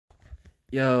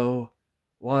Yo,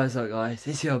 what is up guys,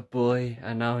 it's your boy,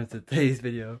 and now in today's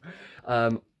video,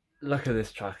 look at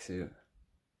this tracksuit.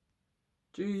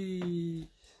 Jeez.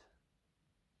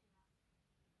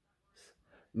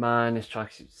 Man, this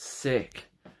tracksuit's sick.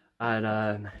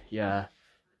 And yeah,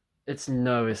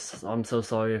 I'm so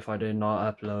sorry if I did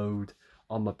not upload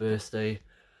on my birthday,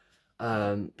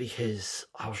 because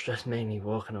I was just mainly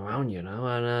walking around,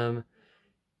 and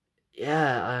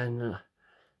yeah, and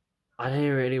I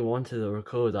didn't really want to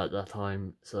record at that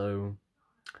time, so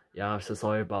yeah, I'm so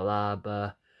sorry about that.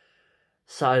 But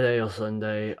Saturday or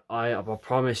Sunday, I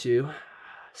promise you,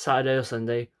 Saturday or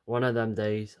Sunday, one of them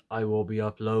days, I will be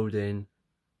uploading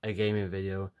a gaming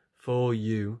video for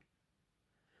you.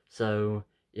 So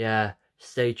yeah,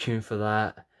 stay tuned for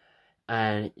that.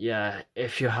 And yeah,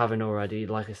 if you haven't already,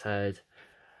 like I said,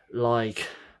 like,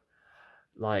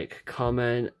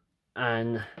 comment,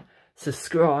 and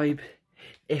subscribe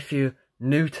if you're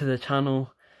new to the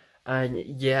channel. And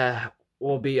yeah,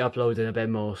 we'll be uploading a bit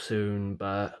more soon,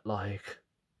 but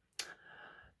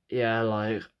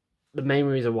yeah, the main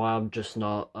reason why I'm just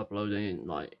not uploading,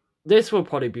 this will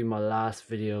probably be my last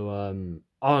video,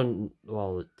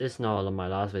 this is not my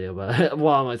last video, but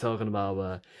what am I talking about?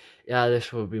 But yeah,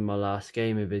 this will be my last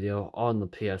gaming video on the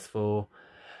PS4,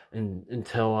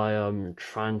 until I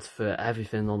transfer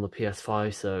everything on the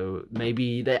PS5. So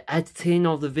maybe the editing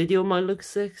of the video might look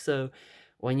sick, so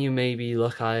when you maybe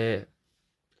look at it,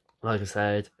 like I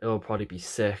said, it will probably be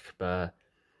sick. But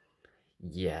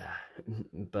yeah,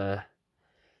 but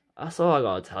that's all I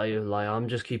gotta tell you. I'm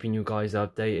just keeping you guys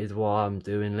updated what I'm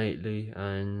doing lately.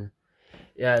 And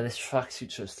yeah, this tracksuit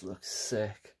just looks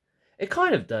sick. It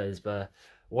kind of does, but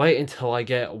wait until I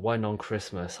get one on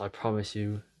Christmas. I promise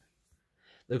you.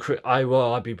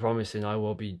 I'll be promising I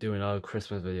will be doing a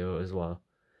Christmas video as well.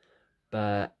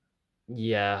 But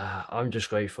yeah, I'm just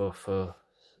grateful for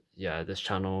this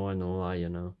channel and all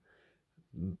that.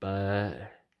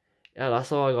 But yeah,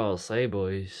 that's all I gotta say,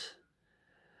 boys.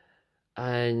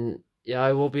 And yeah,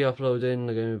 I will be uploading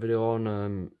the gaming video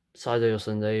on Saturday or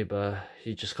Sunday, but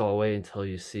you just gotta wait until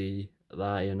you see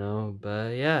that.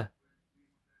 But yeah,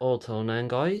 all till then,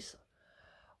 guys,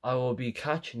 I will be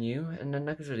catching you in the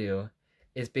next video.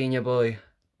 It's been your boy,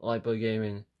 Lightboy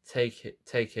Gaming. Take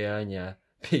care, and yeah,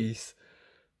 peace.